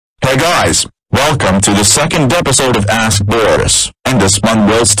guys, welcome to the second episode of Ask Boris, and this one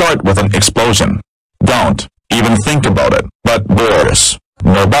will start with an explosion. Don't even think about it, but Boris.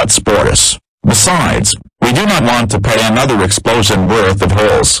 No buts, Boris. Besides, we do not want to pay another explosion worth of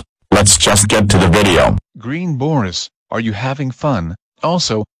holes. Let's just get to the video. Green Boris, are you having fun?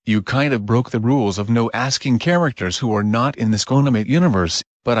 Also, you kind of broke the rules of no asking characters who are not in this Clonamate universe,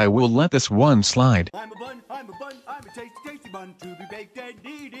 but I will let this one slide. I'm a bun, I'm a tasty, tasty bun to be baked and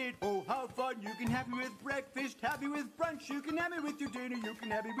eaten. Oh, how fun, you can have me with breakfast, have me with brunch, you can have me with your dinner, you can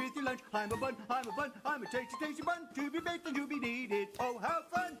have me with your lunch. I'm a bun, I'm a tasty, tasty bun to be baked and to be kneaded. Oh, how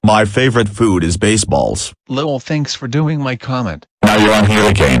fun. My favorite food is baseballs. Lol, thanks for doing my comment. Now you're on here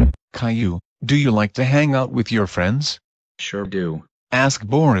again. Caillou, do you like to hang out with your friends? Sure do. Ask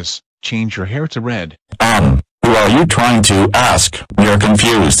Boris, change your hair to red. Who are you trying to ask? You're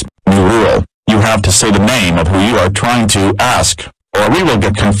confused. New rule. You have to say the name of who you are trying to ask, or we will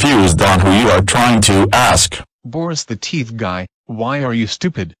get confused on who you are trying to ask. Boris the teeth guy, why are you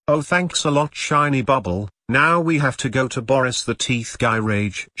stupid? Oh, thanks a lot, Shiny Bubble. Now we have to go to Boris the Teeth Guy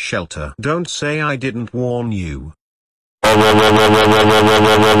Rage Shelter. Don't say I didn't warn you.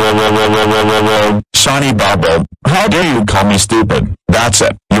 Shiny Bubble, how dare you call me stupid? That's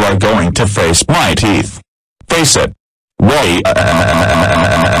it. You are going to face my teeth. Face it. Wait.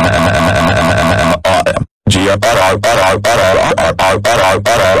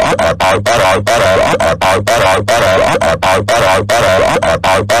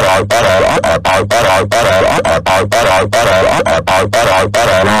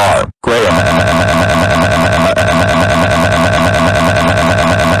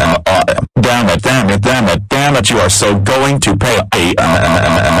 Damn it, you are so going to pay.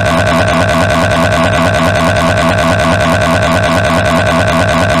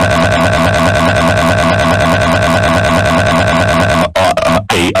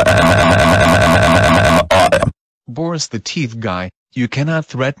 Boris the teeth guy, you cannot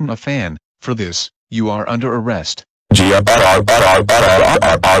threaten a fan. For this, you are under arrest.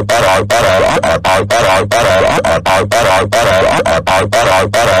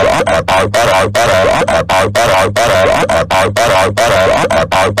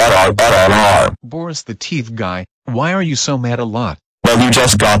 Boris the teeth guy, why are you so mad a lot? Well, you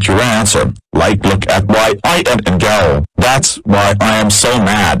just got your answer. Like, look at why I am and go. That's why I am so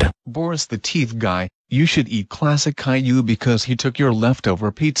mad. Boris the teeth guy, you should eat classic Caillou because he took your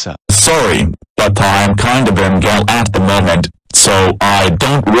leftover pizza. Sorry, but I'm kind of in jail at the moment, so I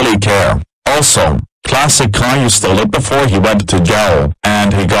don't really care. Also, classic Caillou stole it before he went to jail,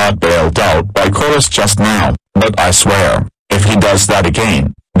 and he got bailed out by Chorus just now. But I swear, if he does that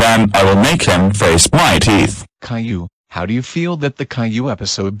again, then I will make him face my teeth. Caillou, how do you feel that the Caillou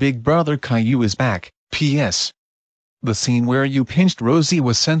episode Big Brother Caillou is back? P.S. The scene where you pinched Rosie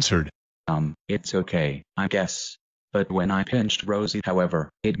was censored. It's okay, I guess. But when I pinched Rosie, however,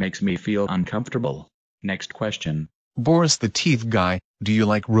 it makes me feel uncomfortable. Next question. Boris the teeth guy, do you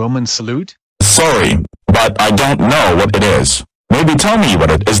like Roman salute? Sorry, but I don't know what it is. Maybe tell me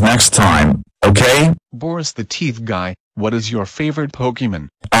what it is next time, okay? Boris the teeth guy, what is your favorite Pokemon?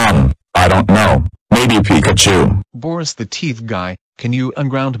 I don't know. Maybe Pikachu. Boris the teeth guy, can you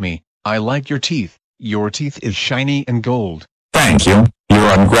unground me? I like your teeth. Your teeth is shiny and gold. Thank you.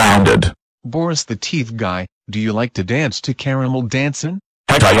 You're ungrounded. Boris the teeth guy, do you like to dance to Caramel Dancin'?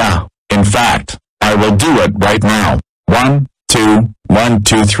 Heck yeah. In fact, I will do it right now. 1, 2, 1,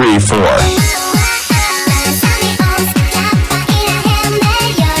 2, 3, 4.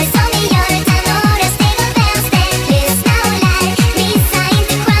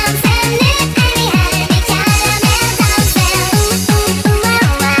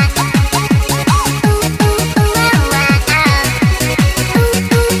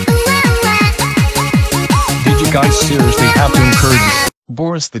 Guys seriously have to encourage.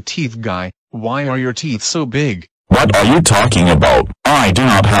 Boris the teeth guy, why are your teeth so big? What are you talking about? I do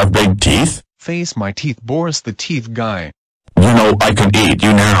not have big teeth. Face my teeth, Boris the teeth guy. You know I can eat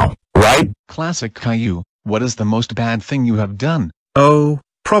you now, right? Classic Caillou, what is the most bad thing you have done? Oh,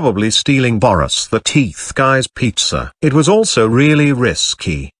 probably stealing Boris the Teeth Guy's pizza. It was also really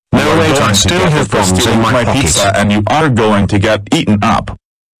risky. No way to steal his from my pizza and you are going to get eaten up.